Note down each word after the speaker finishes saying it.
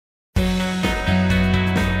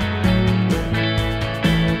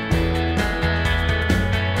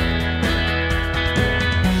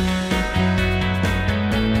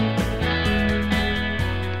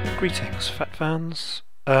Greetings, Fat fans.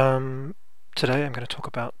 Today I'm going to talk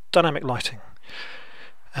about dynamic lighting,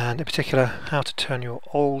 and in particular how to turn your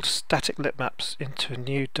old static lit maps into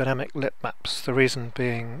new dynamic lit maps. The reason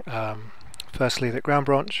being, firstly, that Ground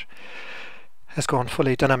Branch has gone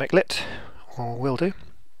fully dynamic lit, or will do.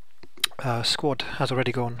 Squad has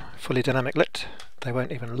already gone fully dynamic lit. They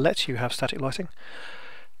won't even let you have static lighting.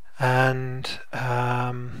 And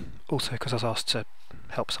also because I was asked to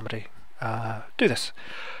help somebody do this.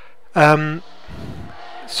 Sorry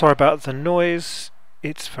about the noise.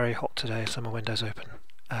 It's very hot today, so my window's open.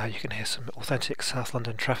 You can hear some authentic South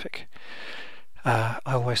London traffic. I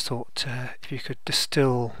always thought if you could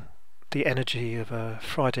distill the energy of a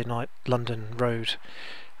Friday night London road,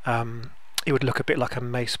 it would look a bit like a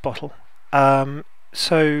Mace bottle. Right,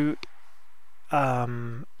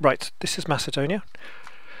 this is Macedonia.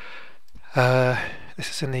 This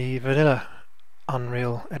is in the vanilla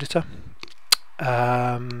Unreal editor,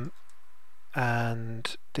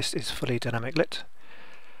 and this is fully dynamic lit,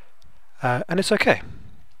 and it's okay.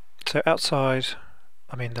 So outside,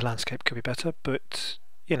 I mean, the landscape could be better, but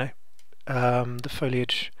you know, the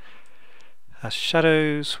foliage has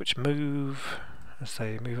shadows which move as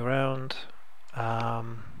they move around.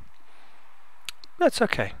 That's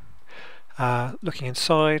okay. Looking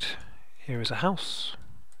inside, here is a house.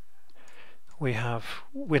 We have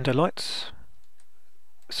window lights,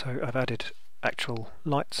 so I've added actual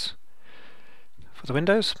lights for the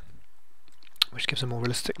windows, which gives a more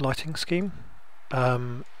realistic lighting scheme.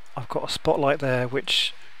 I've got a spotlight there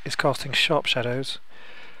which is casting sharp shadows,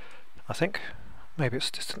 I think. Maybe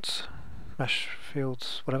it's distance, mesh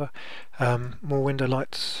fields, whatever. More window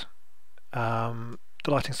lights. The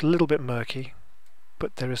lighting's a little bit murky,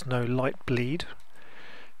 but there is no light bleed.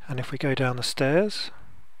 And if we go down the stairs,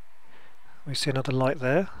 we see another light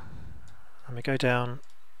there, and we go down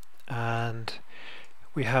and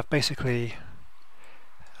we have basically,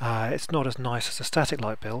 it's not as nice as a static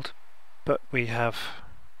light build, but we have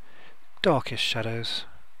darkish shadows,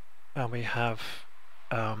 and we have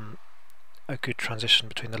a good transition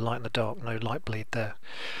between the light and the dark, no light bleed there.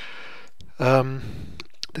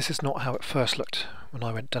 This is not how it first looked when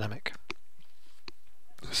I went dynamic.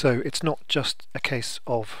 So it's not just a case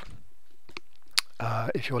of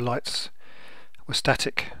if your lights were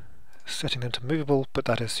static, setting them to movable, but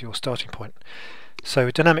that is your starting point.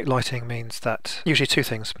 So dynamic lighting means that usually two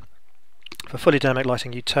things. For fully dynamic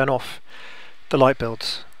lighting, you turn off the light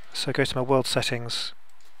builds. So go to my world settings.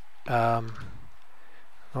 Oh,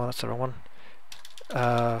 that's the wrong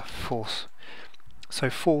one. Force. So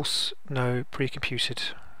Force No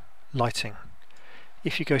Precomputed Lighting.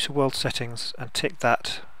 If you go to world settings and tick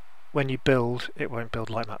that, when you build, it won't build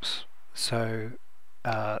light maps. So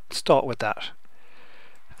start with that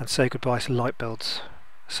and say goodbye to light builds.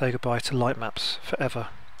 Say goodbye to light maps forever,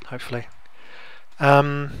 hopefully.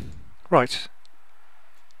 Right,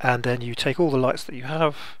 and then you take all the lights that you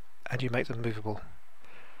have and you make them movable.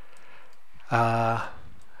 And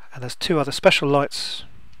there's two other special lights,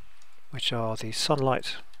 which are the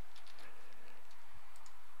sunlight,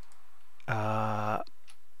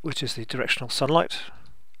 which is the directional sunlight.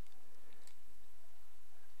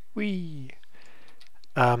 Whee!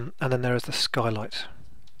 And then there is the skylight.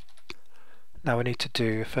 Now we need to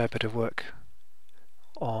do a fair bit of work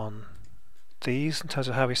on these in terms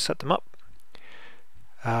of how we set them up.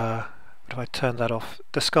 But if I turn that off,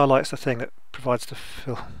 the skylight's the thing that provides the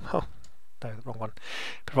fill. Oh no, the wrong one.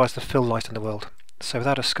 Provides the fill light in the world. So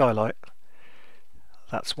without a skylight,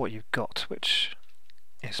 that's what you've got, which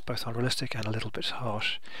is both unrealistic and a little bit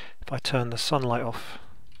harsh. If I turn the sunlight off,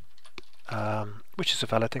 which is a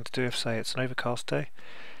valid thing to do if, say, it's an overcast day,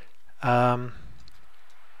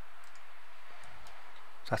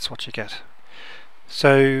 that's what you get.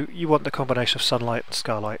 So you want the combination of sunlight and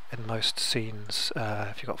skylight in most scenes.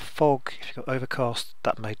 If you've got fog, if you've got overcast,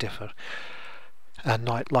 that may differ. And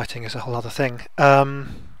night lighting is a whole other thing.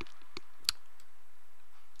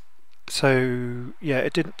 So yeah,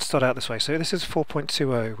 it didn't start out this way. So this is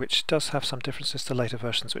 4.20, which does have some differences to later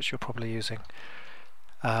versions which you're probably using.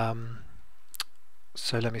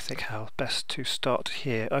 So let me think how best to start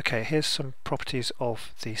here. Okay, here's some properties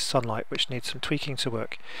of the sunlight which need some tweaking to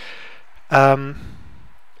work. The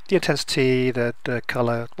intensity, the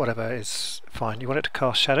colour, whatever is fine. You want it to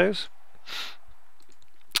cast shadows,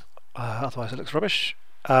 otherwise it looks rubbish.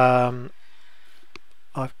 I've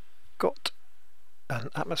got an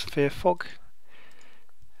atmosphere fog.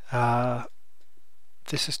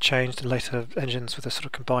 This has changed in later engines with a sort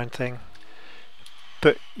of combined thing.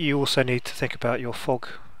 But you also need to think about your fog.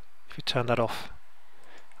 If you turn that off,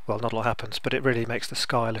 well, not a lot happens, but it really makes the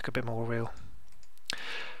sky look a bit more real.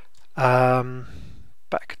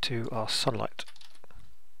 back to our sunlight.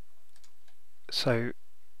 So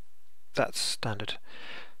that's standard.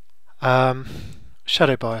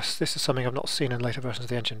 Shadow bias. This is something I've not seen in later versions of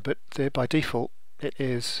the engine, but by default it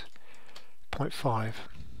is 0.5.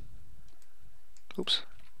 Oops.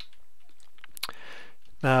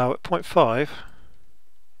 Now at 0.5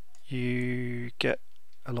 you get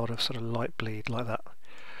a lot of sort of light bleed like that.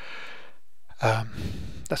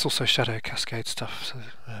 That's also shadow cascade stuff, so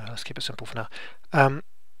let's keep it simple for now.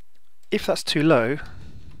 If that's too low,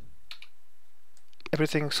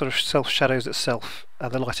 everything sort of self-shadows itself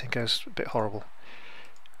and the lighting goes a bit horrible.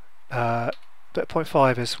 But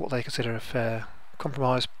 0.5 is what they consider a fair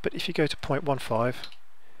compromise, but if you go to 0.15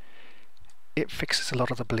 it fixes a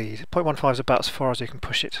lot of the bleed. 0.15 is about as far as you can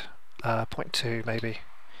push it. 0.2 maybe,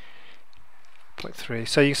 0.3.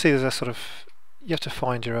 So you can see there's a sort of, you have to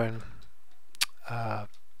find your own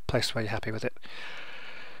place where you're happy with it.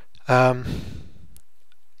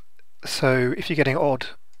 So if you're getting odd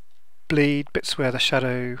bleed, bits where the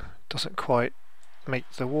shadow doesn't quite make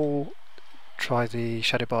the wall, try the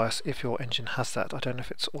shadow bias if your engine has that. I don't know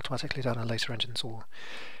if it's automatically done in later engines or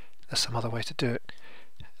there's some other way to do it.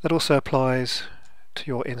 That also applies to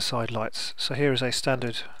your inside lights. So here is a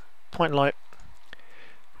standard point light,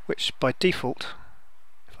 which by default,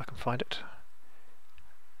 if I can find it,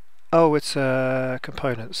 oh, it's a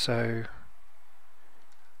component, so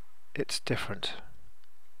it's different.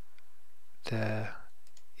 There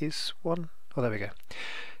is one. Oh, there we go.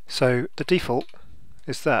 So the default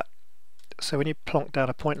is that. So when you plonk down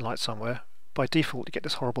a point light somewhere, by default you get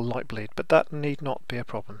this horrible light bleed, but that need not be a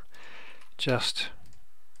problem. Just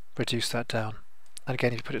reduce that down. And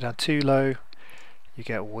again, if you put it down too low, you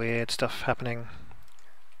get weird stuff happening.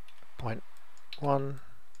 0.1,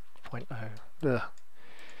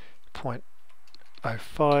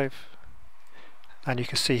 0.05, and you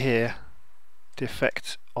can see here the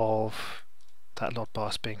effect of that load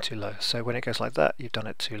bias being too low. So when it goes like that, you've done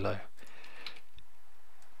it too low.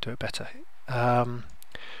 Do it better.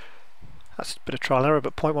 That's a bit of trial and error,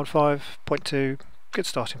 but 0.15, 0.2, good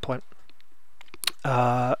starting point.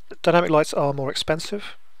 Dynamic lights are more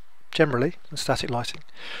expensive generally than static lighting.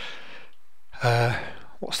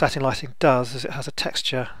 What static lighting does is it has a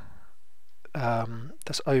texture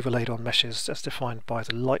that's overlaid on meshes that's defined by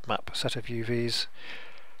the light map set of UVs,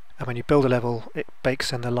 and when you build a level it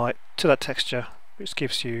bakes in the light to that texture, which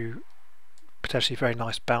gives you potentially very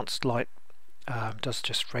nice bounced light. Does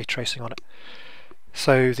just ray tracing on it.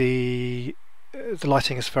 So the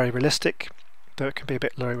lighting is very realistic, though it can be a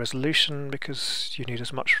bit low resolution because you need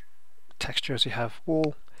as much texture as you have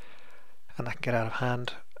wall, and that can get out of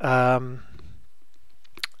hand.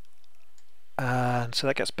 And so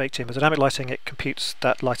that gets baked in. With dynamic lighting, it computes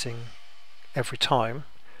that lighting every time,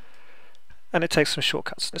 and it takes some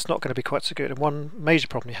shortcuts. It's not going to be quite so good. And one major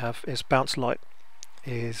problem you have is bounce light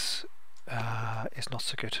is not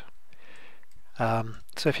so good.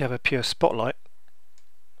 So if you have a pure spotlight,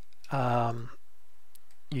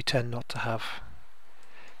 you tend not to have.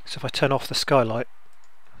 So if I turn off the skylight,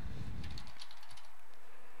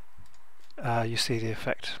 you see the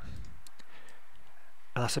effect,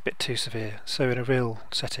 and that's a bit too severe. So in a real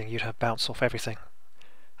setting you'd have bounce off everything,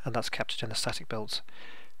 and that's captured in the static builds.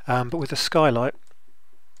 But with the skylight,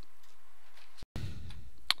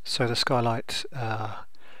 so the skylight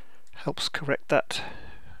helps correct that.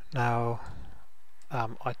 Now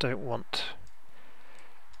I don't want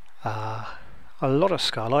a lot of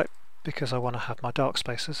skylight because I want to have my dark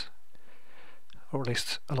spaces, or at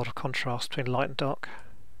least a lot of contrast between light and dark.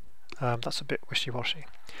 That's a bit wishy-washy.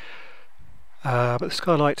 But the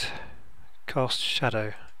skylight casts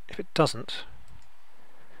shadow. If it doesn't,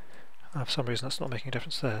 for some reason that's not making a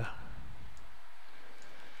difference there.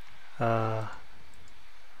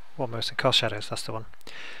 One most in cast shadows, that's the one.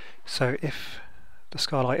 So if the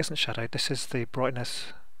skylight isn't shadowed, this is the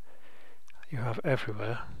brightness you have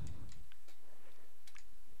everywhere.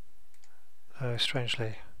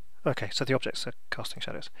 Strangely, okay, so the objects are casting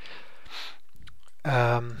shadows.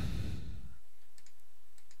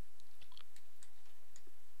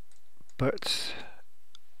 But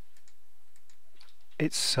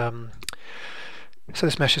it's so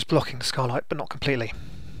this mesh is blocking the skylight, but not completely,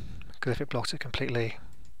 because if it blocks it completely,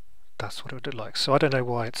 that's what it would look like. So I don't know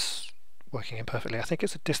why it's working imperfectly. I think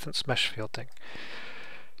it's a distance mesh field thing.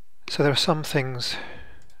 So there are some things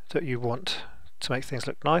that you want to make things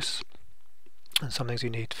look nice, and some things you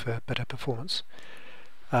need for better performance.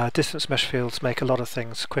 Distance mesh fields make a lot of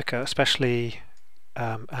things quicker, especially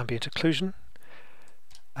ambient occlusion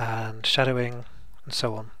and shadowing and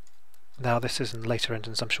so on. Now this is in later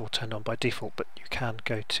engines, I'm sure, turned on by default, but you can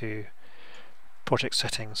go to project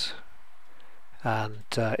settings and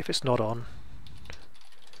if it's not on,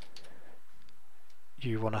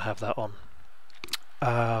 you want to have that on.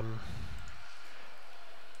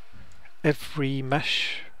 Every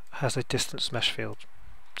mesh has a distance mesh field,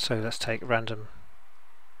 so let's take random.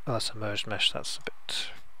 Oh, that's a merged mesh, that's a bit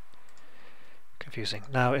confusing.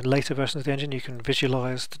 Now in later versions of the engine you can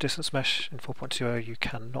visualize the distance mesh. In 4.20 you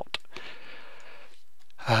cannot,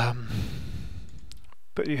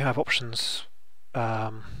 but you have options.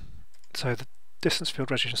 So the distance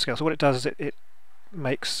field resolution scale, so what it does is it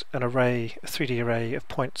makes an array, a 3D array of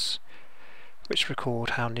points which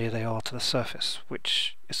record how near they are to the surface,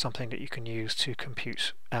 which is something that you can use to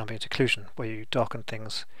compute ambient occlusion, where you darken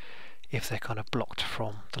things if they're kind of blocked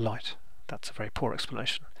from the light. That's a very poor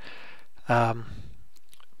explanation.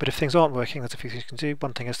 But if things aren't working, there's a few things you can do.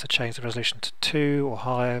 One thing is to change the resolution to 2 or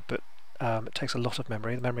higher, but it takes a lot of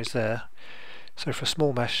memory. The memory's there. So for a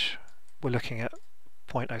small mesh, we're looking at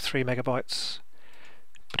 0.03 megabytes,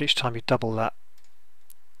 but each time you double that,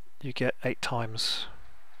 you get 8 times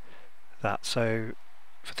that. So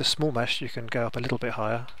for the small mesh, you can go up a little bit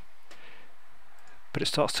higher, but it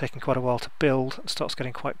starts taking quite a while to build and starts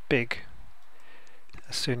getting quite big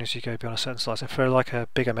as soon as you go beyond a certain size. And for like a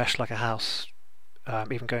bigger mesh like a house,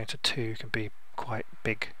 even going to 2 can be quite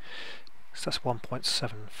big. So that's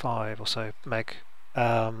 1.75 or so meg.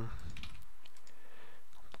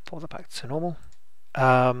 Pull that back to normal.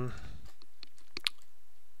 And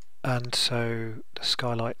so the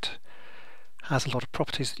skylight has a lot of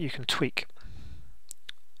properties that you can tweak.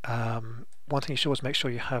 One thing you should always make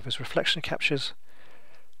sure you have is reflection captures,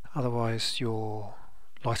 otherwise your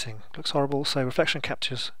lighting looks horrible. So reflection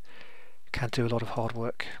captures can do a lot of hard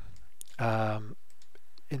work in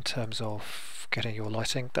terms of getting your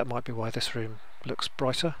lighting. That might be why this room looks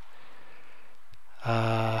brighter.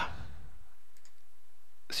 So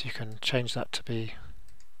you can change that to be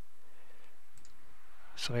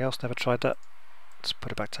something else. Never tried that. Let's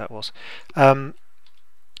put it back to how it was.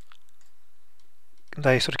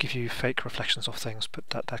 They sort of give you fake reflections of things, but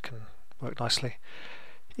that can work nicely.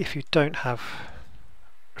 If you don't have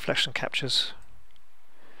reflection captures,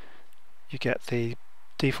 you get the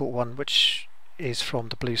default one, which is from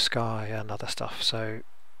the blue sky and other stuff, so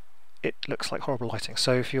it looks like horrible lighting.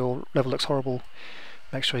 So if your level looks horrible,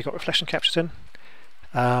 make sure you've got reflection captures in.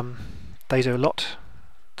 They do a lot.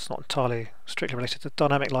 It's not entirely strictly related to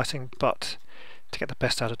dynamic lighting, but to get the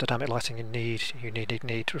best out of dynamic lighting you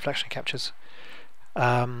need reflection captures.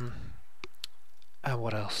 And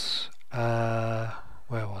what else? Where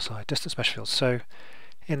was I? Distance mesh fields. So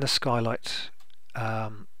in the skylight,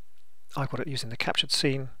 I've got it using the captured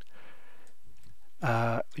scene.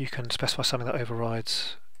 You can specify something that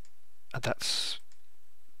overrides, and that's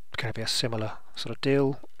going to be a similar sort of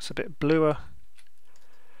deal. It's a bit bluer.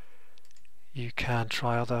 You can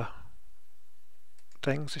try other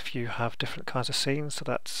things if you have different kinds of scenes. So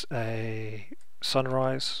that's a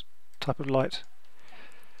sunrise type of light.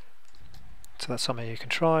 So that's something you can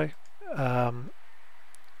try. Never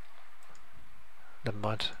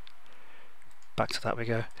mind. Back to that we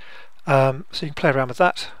go. So you can play around with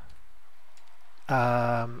that.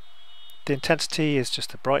 The intensity is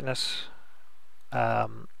just the brightness.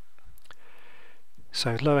 So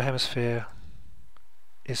lower hemisphere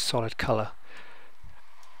is solid colour.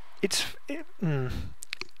 It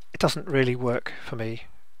doesn't really work for me,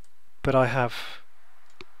 but I have.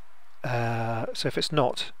 So if it's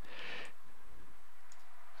not,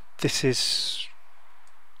 this is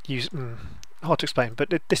hard to explain,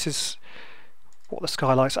 but this is what the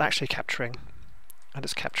skylight's actually capturing, and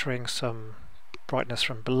it's capturing some brightness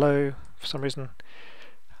from below for some reason.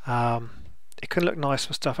 It can look nice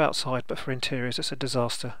for stuff outside, but for interiors it's a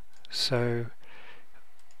disaster. So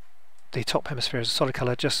the top hemisphere is a solid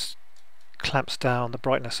colour, just clamps down the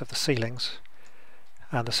brightness of the ceilings,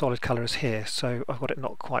 and the solid colour is here. So I've got it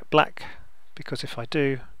not quite black, because if I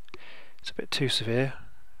do, it's a bit too severe,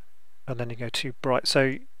 and then you go too bright.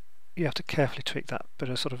 So you have to carefully tweak that, but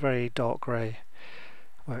a sort of very dark grey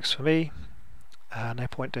works for me. No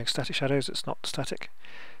point doing static shadows, it's not static.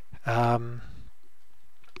 The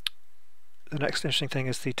next interesting thing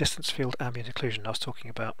is the distance field ambient occlusion I was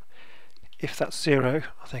talking about. If that's 0,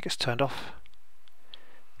 I think it's turned off.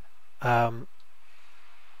 But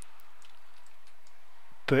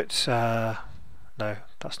no,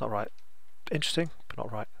 that's not right. Interesting, but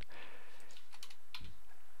not right.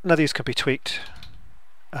 Now these can be tweaked.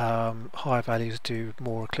 Higher values do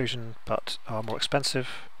more occlusion but are more expensive.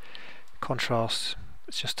 Contrast,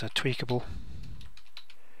 it's just a tweakable.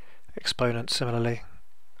 Exponent similarly.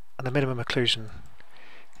 And the minimum occlusion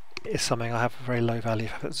is something I have a very low value.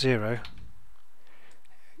 If I put 0,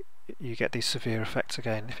 you get these severe effects. effects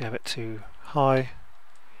again if you have it too high,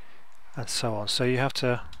 and so on. So you have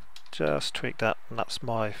to just tweak that, and that's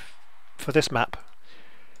for this map,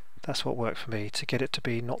 that's what worked for me, to get it to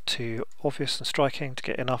be not too obvious and striking, to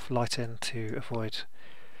get enough light in to avoid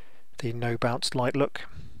the no bounce light look,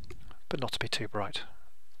 but not to be too bright.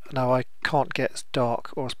 Now I can't get as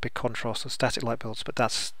dark or as big contrast as static light builds, but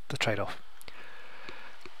that's the trade-off.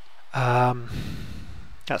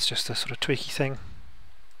 That's just a sort of tweaky thing.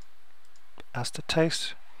 As to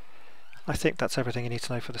taste, I think that's everything you need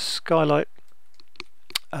to know for the skylight.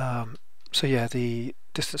 So yeah, the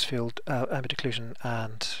distance field, ambient occlusion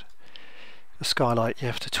and the skylight you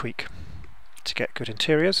have to tweak to get good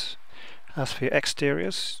interiors. As for your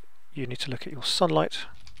exteriors, you need to look at your sunlight.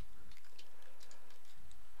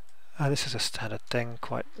 This is a standard thing,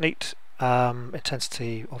 quite neat.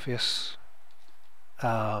 Intensity, obvious.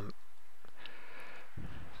 The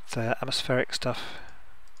atmospheric stuff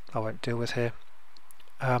I won't deal with here.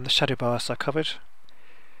 The shadow bias I covered.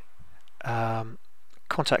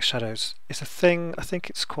 Contact shadows is a thing. I think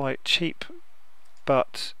it's quite cheap,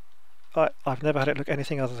 but I've never had it look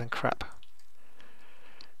anything other than crap.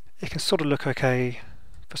 It can sort of look okay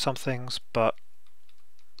for some things, but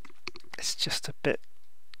it's just a bit,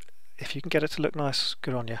 if you can get it to look nice,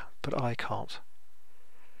 good on you, but I can't.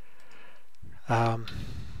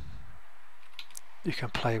 You can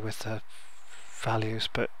play with the values,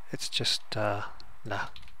 but it's just nah.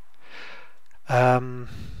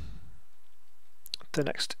 The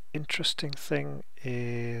next interesting thing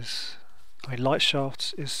is, I mean, light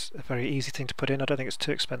shafts is a very easy thing to put in. I don't think it's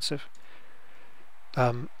too expensive.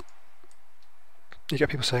 You get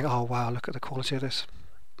people saying, oh wow, look at the quality of this.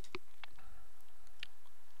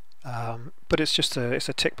 But it's just it's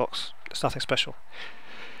a tick box. It's nothing special.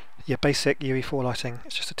 Your basic UE4 lighting,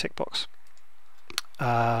 it's just a tick box.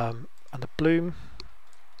 And the bloom,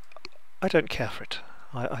 I don't care for it.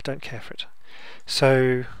 I don't care for it.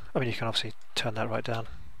 So, I mean, you can obviously turn that right down,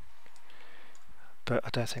 but I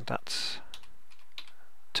don't think that's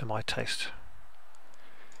to my taste.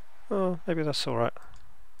 Oh, maybe that's alright.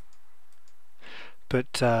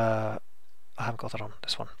 But I haven't got that on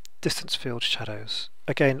this one. Distance field shadows.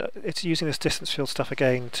 Again, it's using this distance field stuff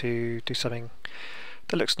again to do something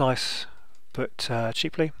that looks nice, but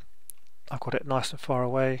cheaply. I've got it nice and far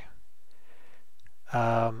away.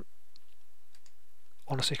 Honestly,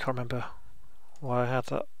 can't remember why I had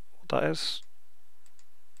that. What that is.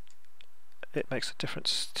 It makes a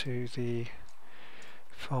difference to the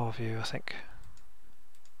far view, I think.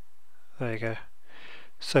 There you go.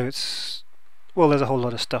 So it's, well, there's a whole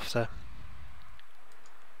lot of stuff there.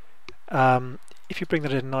 If you bring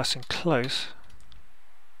that in nice and close,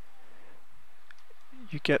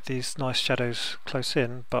 you get these nice shadows close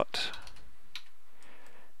in, but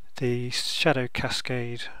the shadow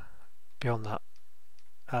cascade beyond that.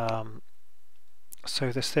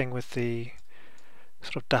 So this thing with the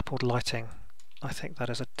sort of dappled lighting, I think that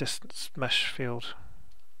is a distance mesh field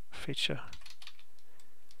feature,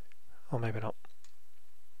 or maybe not.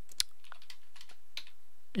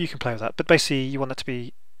 You can play with that, but basically you want that to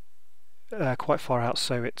be quite far out,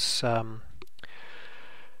 so it's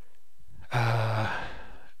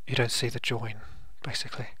you don't see the join,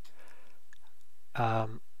 basically.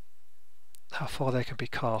 How far they can be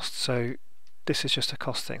cast. So this is just a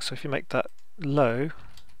cost thing. So if you make that low,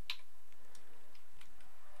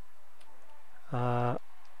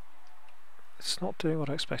 it's not doing what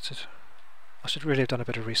I expected. I should really have done a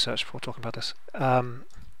bit of research before talking about this.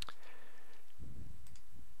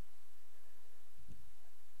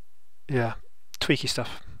 Yeah, tweaky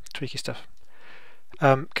stuff.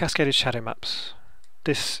 Cascaded shadow maps.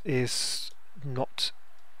 This is not,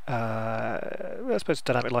 I suppose,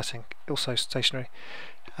 dynamic lighting, also stationary.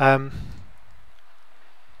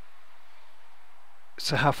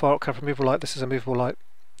 So how far it can from movable light? This is a movable light.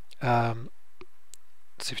 So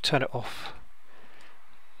if you turn it off,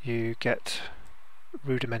 you get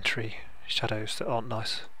rudimentary shadows that aren't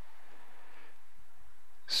nice.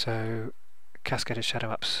 So cascaded shadow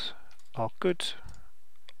maps are good.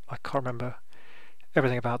 I can't remember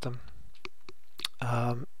everything about them.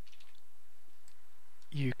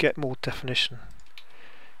 You get more definition.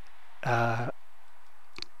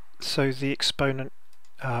 So the exponent,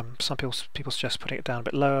 some people suggest putting it down a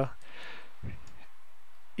bit lower.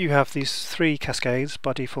 You have these three cascades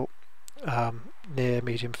by default, near,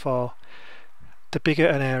 medium, far. The bigger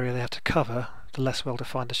an area they have to cover, the less well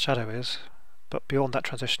defined the shadow is, but beyond that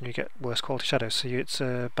transition you get worse quality shadows, so it's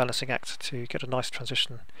a balancing act to get a nice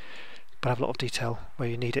transition but have a lot of detail where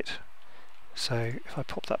you need it. So if I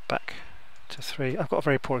pop that back to 3, I've got a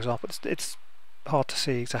very poor example. It's hard to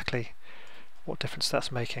see exactly what difference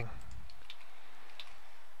that's making.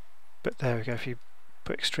 But there we go, if you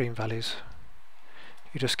put extreme values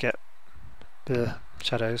you just get the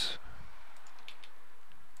shadows,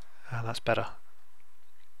 and that's better.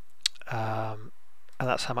 And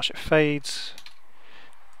that's how much it fades.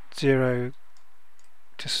 0,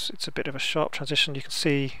 just it's a bit of a sharp transition. You can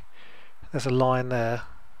see there's a line there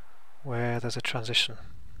where there's a transition,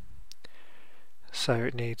 so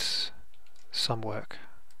it needs some work.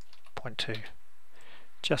 0.2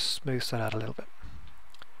 just smooths that out a little bit,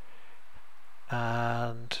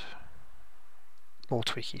 and more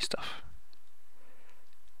tweaky stuff.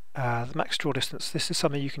 The max draw distance, this is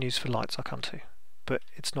something you can use for lights, I'll come to, but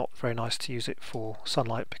it's not very nice to use it for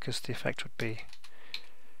sunlight because the effect would be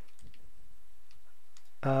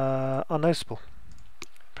unnoticeable.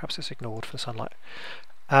 Perhaps it's ignored for the sunlight.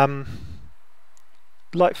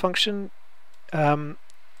 Light function,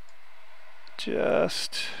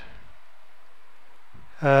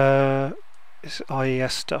 it's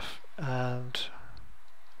IES stuff, and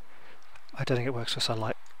I don't think it works for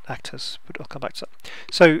sunlight actors, but I'll come back to that.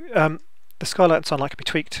 So the skylight and sunlight can be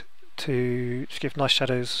tweaked to give nice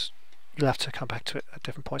shadows. You'll have to come back to it at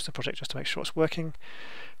different points in the project just to make sure it's working.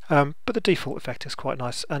 But the default effect is quite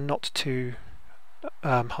nice and not too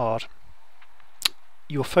hard.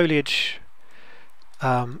 Your foliage,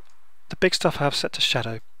 the big stuff I have set to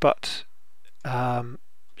shadow, but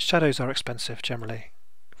shadows are expensive generally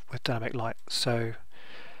with dynamic light. So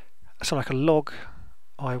something like a log,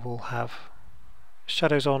 I will have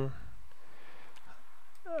shadows on,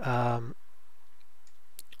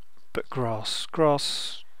 but grass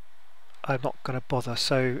I'm not going to bother.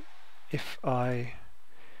 So if I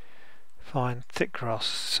find thick grass,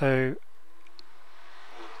 so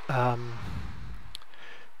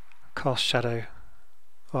cast shadow,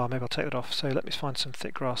 well maybe I'll take that off, so let me find some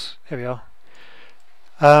thick grass. Here we are.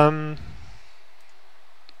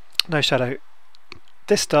 No shadow.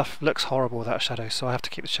 This stuff looks horrible without shadow, so I have to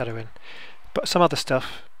keep the shadow in. But some other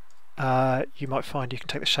stuff you might find you can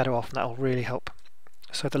take the shadow off, and that will really help.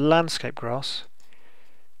 So the landscape grass,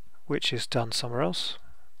 which is done somewhere else,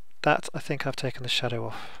 that I think I've taken the shadow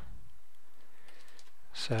off.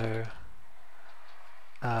 So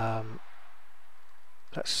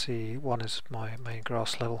let's see, 1 is my main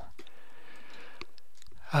grass level.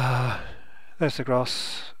 There's the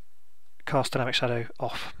grass, cast dynamic shadow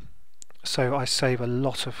off. So I save a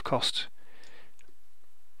lot of cost.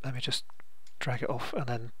 Let me just drag it off and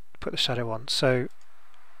then put the shadow on. So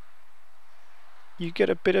you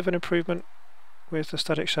get a bit of an improvement with the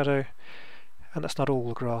static shadow, and that's not all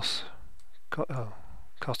the grass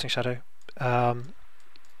casting shadow, but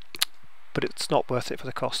it's not worth it for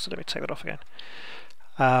the cost, so let me take that off again.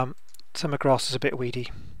 Some of the grass is a bit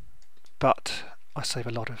weedy, but I save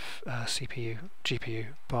a lot of GPU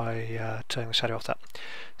by turning the shadow off that.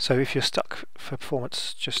 So if you're stuck for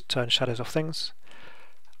performance, just turn shadows off things.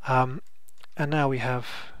 And now we have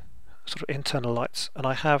sort of internal lights, and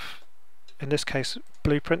I have, in this case,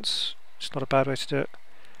 blueprints. It's not a bad way to do it.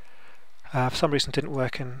 For some reason it didn't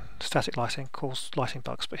work in static lighting, caused lighting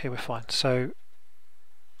bugs, but here we're fine. So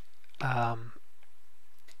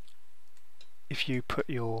if you put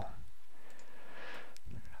your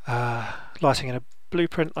lighting in a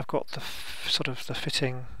blueprint, I've got the sort of the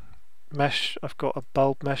fitting mesh, I've got a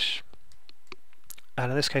bulb mesh,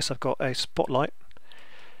 and in this case I've got a spotlight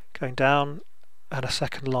going down and a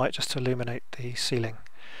second light just to illuminate the ceiling.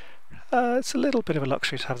 It's a little bit of a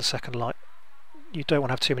luxury to have the second light. You don't want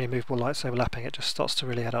to have too many movable lights overlapping, it just starts to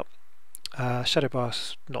really add up. Shadow bar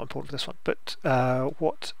is not important for this one, but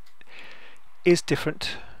what is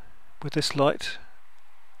different with this light,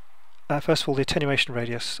 first of all, the attenuation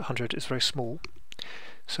radius 100 is very small,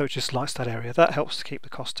 so it just lights that area. That helps to keep the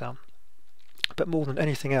cost down. But more than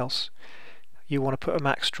anything else, you want to put a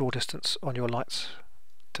max draw distance on your lights,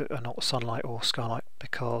 not sunlight or skylight,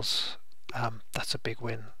 because that's a big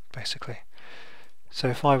win basically. So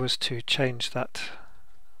if I was to change that,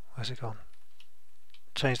 where's it gone?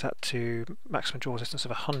 Change that to maximum draw distance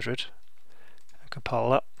of 100 and compile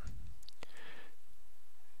that,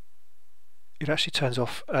 it actually turns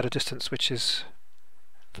off at a distance which is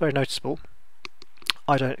very noticeable.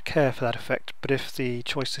 I don't care for that effect, but if the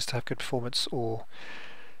choice is to have good performance or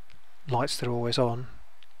lights that are always on,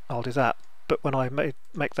 I'll do that. But when I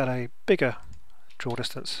make that a bigger draw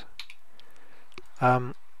distance,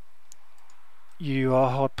 you are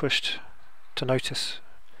hard pushed to notice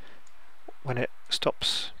when it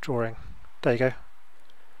stops drawing. There you go.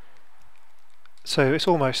 So it's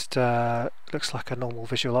almost looks like a normal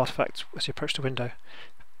visual artifact as you approach the window,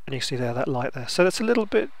 and you see there that light there. So that's a little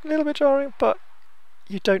bit jarring, but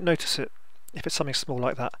you don't notice it if it's something small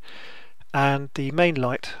like that. And the main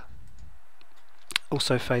light,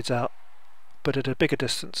 also fades out, but at a bigger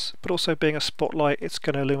distance. But also being a spotlight, it's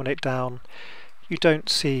going to illuminate down. You don't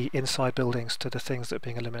see inside buildings to the things that are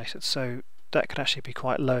being illuminated, so that can actually be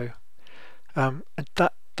quite low. And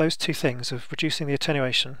those two things of reducing the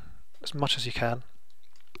attenuation as much as you can,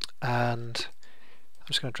 and I'm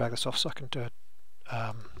just going to drag this off so I can do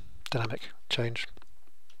a dynamic change.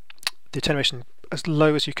 The attenuation as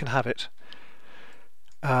low as you can have it.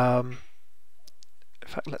 In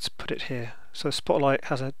fact, let's put it here. So the spotlight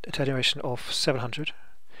has an attenuation of 700.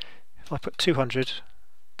 If I put 200,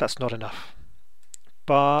 that's not enough.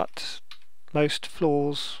 But most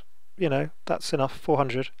floors, you know, that's enough.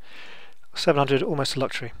 400, 700, almost a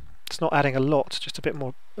luxury. It's not adding a lot, just a bit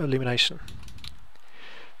more illumination.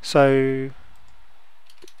 So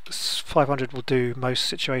 500 will do most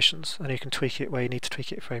situations, and you can tweak it where you need to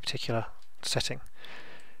tweak it for a particular setting.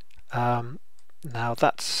 Now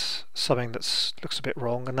that's something that looks a bit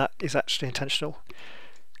wrong, and that is actually intentional,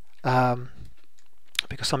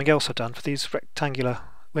 because something else I've done for these rectangular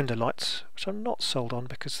window lights, which I'm not sold on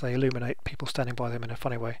because they illuminate people standing by them in a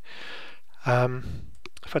funny way.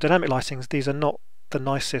 For dynamic lightings, these are not the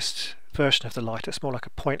nicest version of the light. It's more like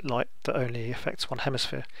a point light that only affects one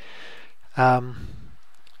hemisphere. So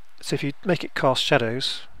if you make it cast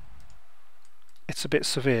shadows, it's a bit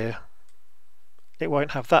severe. It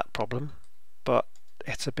won't have that problem, but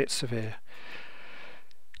it's a bit severe.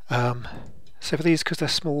 So for these, because they're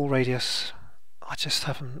small radius, I just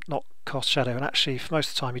have them not cast shadow, and actually for most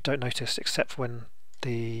of the time you don't notice, except when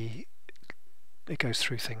it goes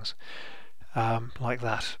through things like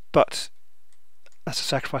that. But that's a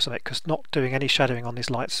sacrifice I make, because not doing any shadowing on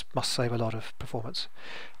these lights must save a lot of performance,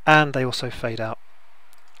 and they also fade out.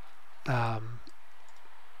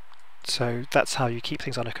 So that's how you keep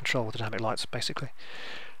things under control with dynamic lights, basically.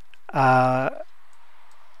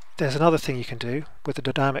 There's another thing you can do with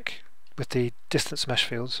the distance mesh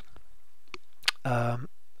fields. And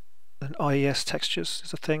IES textures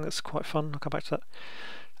is a thing that's quite fun. I'll come back to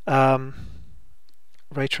that.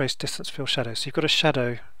 Ray trace distance field shadow. So you've got a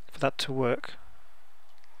shadow for that to work,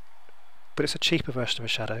 but it's a cheaper version of a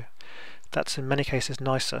shadow. That's in many cases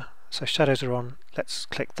nicer. So shadows are on. Let's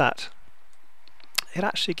click that. It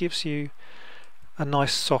actually gives you a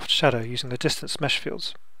nice soft shadow using the distance mesh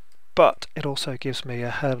fields, but it also gives me a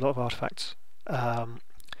hell of a lot of artifacts,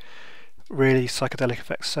 really psychedelic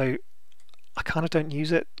effects. So I kind of don't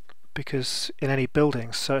use it, because in any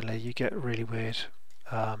building certainly you get really weird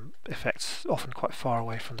effects, often quite far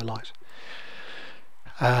away from the light.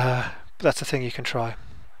 But that's a thing you can try,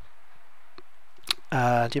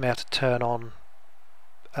 and you may have to turn on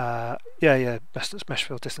mesh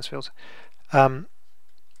field, distance fields.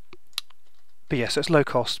 But yeah, so it's low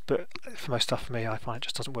cost, but for most stuff for me I find it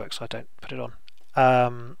just doesn't work, so I don't put it on.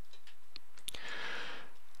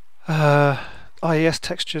 IES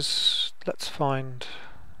textures, let's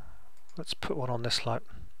put one on this light.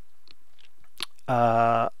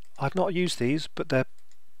 I've not used these, but they're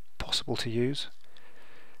possible to use.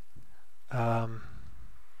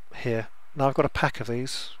 Here. Now I've got a pack of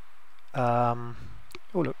these. Oh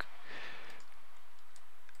look.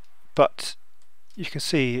 But you can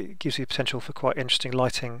see it gives you potential for quite interesting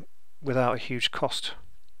lighting without a huge cost.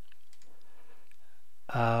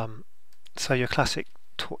 So your classic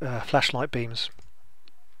flashlight beams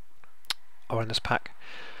are in this pack.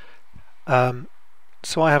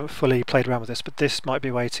 So I haven't fully played around with this, but this might be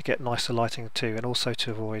a way to get nicer lighting too, and also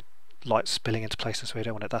to avoid light spilling into places where you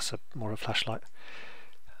don't want it. That's more of a flashlight.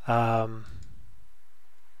 I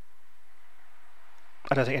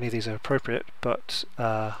don't think any of these are appropriate, but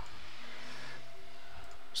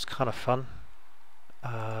it's kind of fun.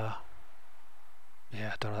 Yeah,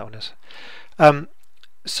 I don't know what that one is.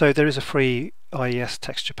 So there is a free IES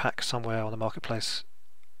texture pack somewhere on the marketplace.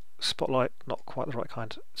 Spotlight, not quite the right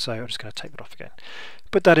kind, so I'm just going to take that off again.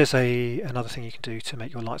 But that is another thing you can do to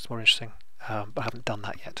make your lights more interesting, but I haven't done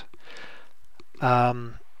that yet.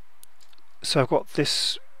 So I've got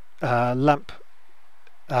this lamp.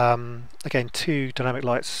 Again, 2 dynamic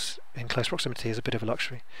lights in close proximity is a bit of a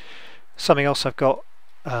luxury. Something else I've got,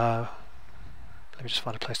 let me just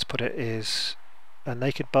find a place to put it, is a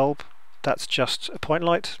naked bulb. That's just a point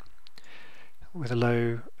light with a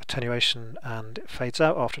low attenuation, and it fades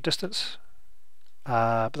out after a distance,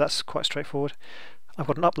 but that's quite straightforward. I've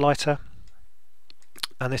got an uplighter,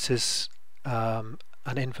 and this is an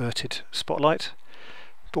inverted spotlight,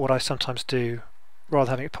 but what I sometimes do, rather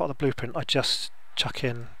than having it part of the blueprint, I just chuck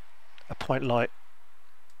in a point light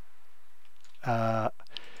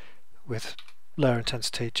with lower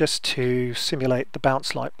intensity, just to simulate the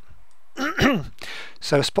bounce light.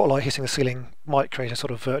 So a spotlight hitting the ceiling might create a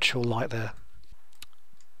sort of virtual light there.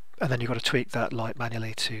 and then you've got to tweak that light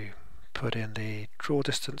manually to put in the draw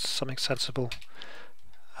distance, something sensible.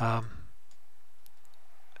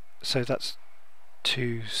 So that's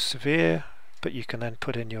too severe, but you can then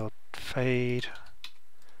put in your fade,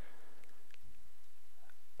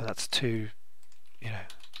 and that's too,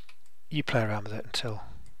 you play around with it until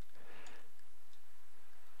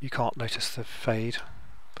you can't notice the fade.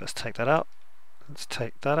 Let's take that out. Let's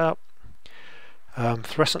take that out.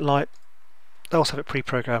 Fluorescent light, they also have it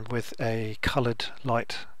pre-programmed with a coloured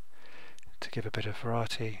light to give a bit of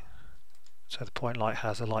variety. So the point light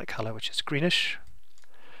has a light colour which is greenish.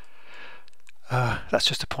 That's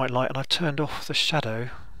just a point light, and I've turned off the shadow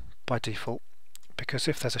by default, because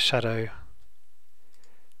if there's a shadow,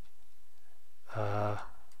 you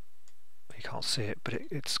can't see it, but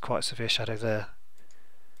it's quite a severe shadow there.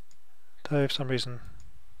 Though for some reason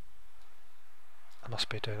I must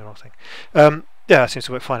be doing the wrong thing. Yeah, it seems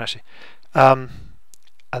to work fine actually. And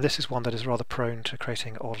this is one that is rather prone to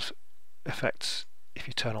creating odd effects if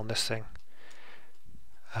you turn on this thing.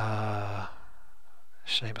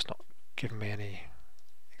 Shame it's not given me any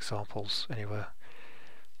examples anywhere.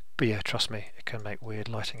 But yeah, trust me, it can make weird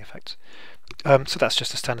lighting effects. So that's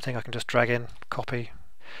just a standard thing I can just drag in, copy.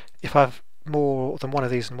 If I have more than one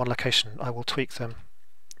of these in one location, I will tweak them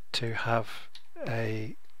to have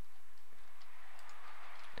a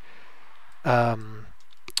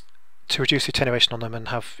to reduce the attenuation on them and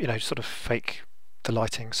have, sort of fake the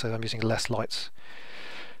lighting, so I'm using less lights.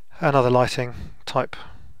 Another lighting type,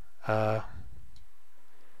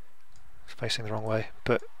 facing the wrong way,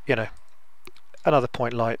 but another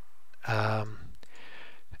point light,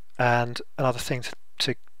 and another thing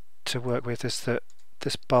to work with is that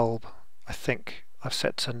this bulb, I think I've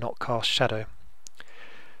set to not cast shadow.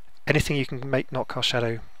 Anything you can make not cast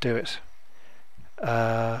shadow, do it.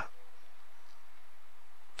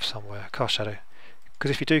 Somewhere, cast shadow, because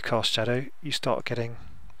if you do cast shadow, you start getting,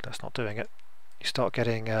 that's not doing it, you start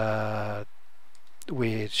getting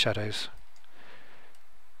weird shadows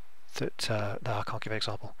that, no, I can't give an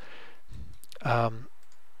example, but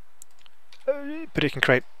it can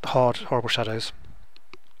create horrible shadows.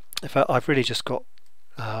 In fact, I've really just got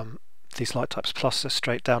these light types plus a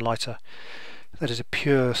straight down lighter that is a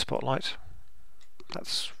pure spotlight.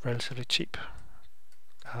 That's relatively cheap,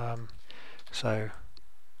 so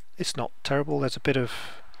it's not terrible. There's a bit of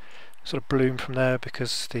sort of bloom from there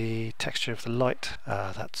because the texture of the light,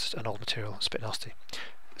 that's an old material, it's a bit nasty.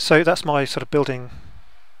 So that's my sort of building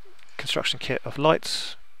construction kit of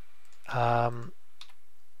lights, and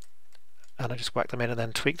I just whack them in and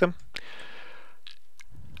then tweak them.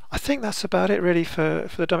 I think that's about it really for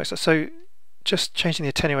the dynamics. So just changing the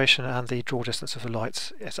attenuation and the draw distance of the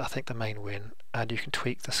lights is, I think, the main win, and you can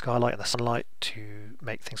tweak the skylight and the sunlight to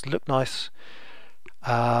make things look nice.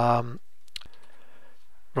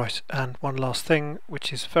 Right, and one last thing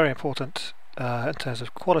which is very important in terms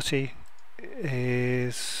of quality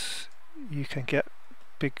is you can get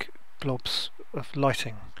big blobs of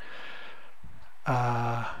lighting.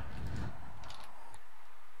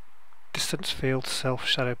 Distance field self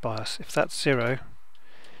shadow bias, if that's 0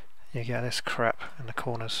 you get this crap in the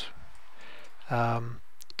corners.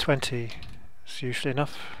 20 is usually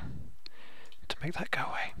enough to make that go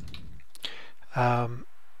away.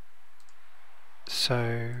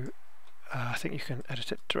 So I think you can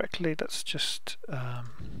edit it directly. That's just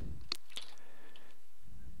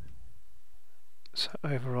so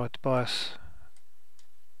override the bias.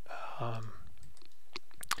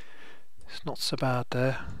 It's not so bad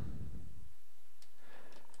there.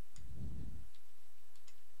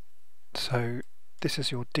 So this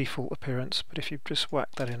is your default appearance, but if you just whack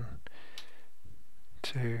that in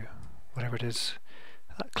to whatever it is,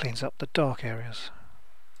 that cleans up the dark areas.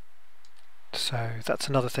 So that's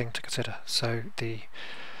another thing to consider. So the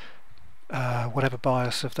whatever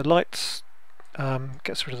bias of the lights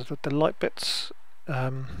gets rid of the light bits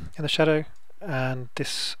in the shadow, and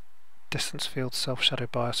this distance field self shadow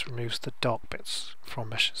bias removes the dark bits from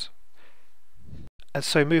meshes. And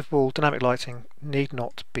so movable dynamic lighting need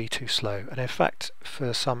not be too slow, and in fact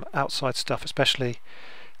for some outside stuff, especially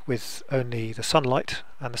with only the sunlight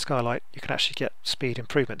and the skylight, you can actually get speed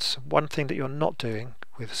improvements. One thing that you're not doing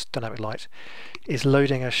with dynamic light is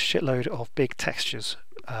loading a shitload of big textures,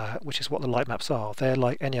 which is what the light maps are. They're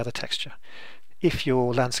like any other texture. If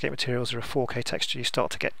your landscape materials are a 4K texture, you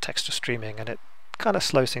start to get texture streaming, and it kind of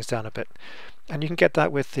slows things down a bit. And you can get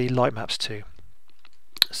that with the light maps too.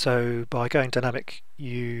 So by going dynamic,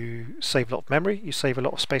 you save a lot of memory, you save a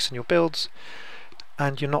lot of space in your builds,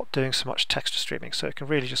 and you're not doing so much texture streaming, so it can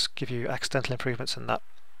really just give you accidental improvements in that.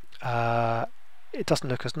 It doesn't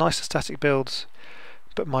look as nice as static builds,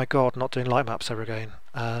 but my god, not doing light maps ever again,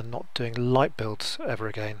 and not doing light builds ever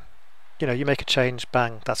again. You know, you make a change,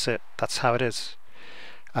 bang, that's it, that's how it is.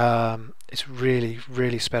 It's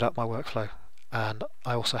really sped up my workflow, and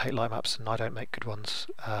I also hate light maps, and I don't make good ones,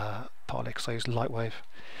 partly because I use Lightwave.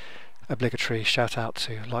 Obligatory shout out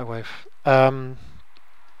to Lightwave.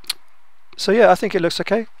 So yeah, I think it looks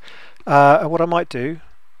okay. And what I might do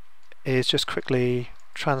is just quickly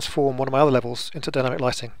transform one of my other levels into dynamic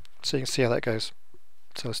lighting, so you can see how that goes.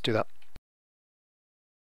 So let's do that.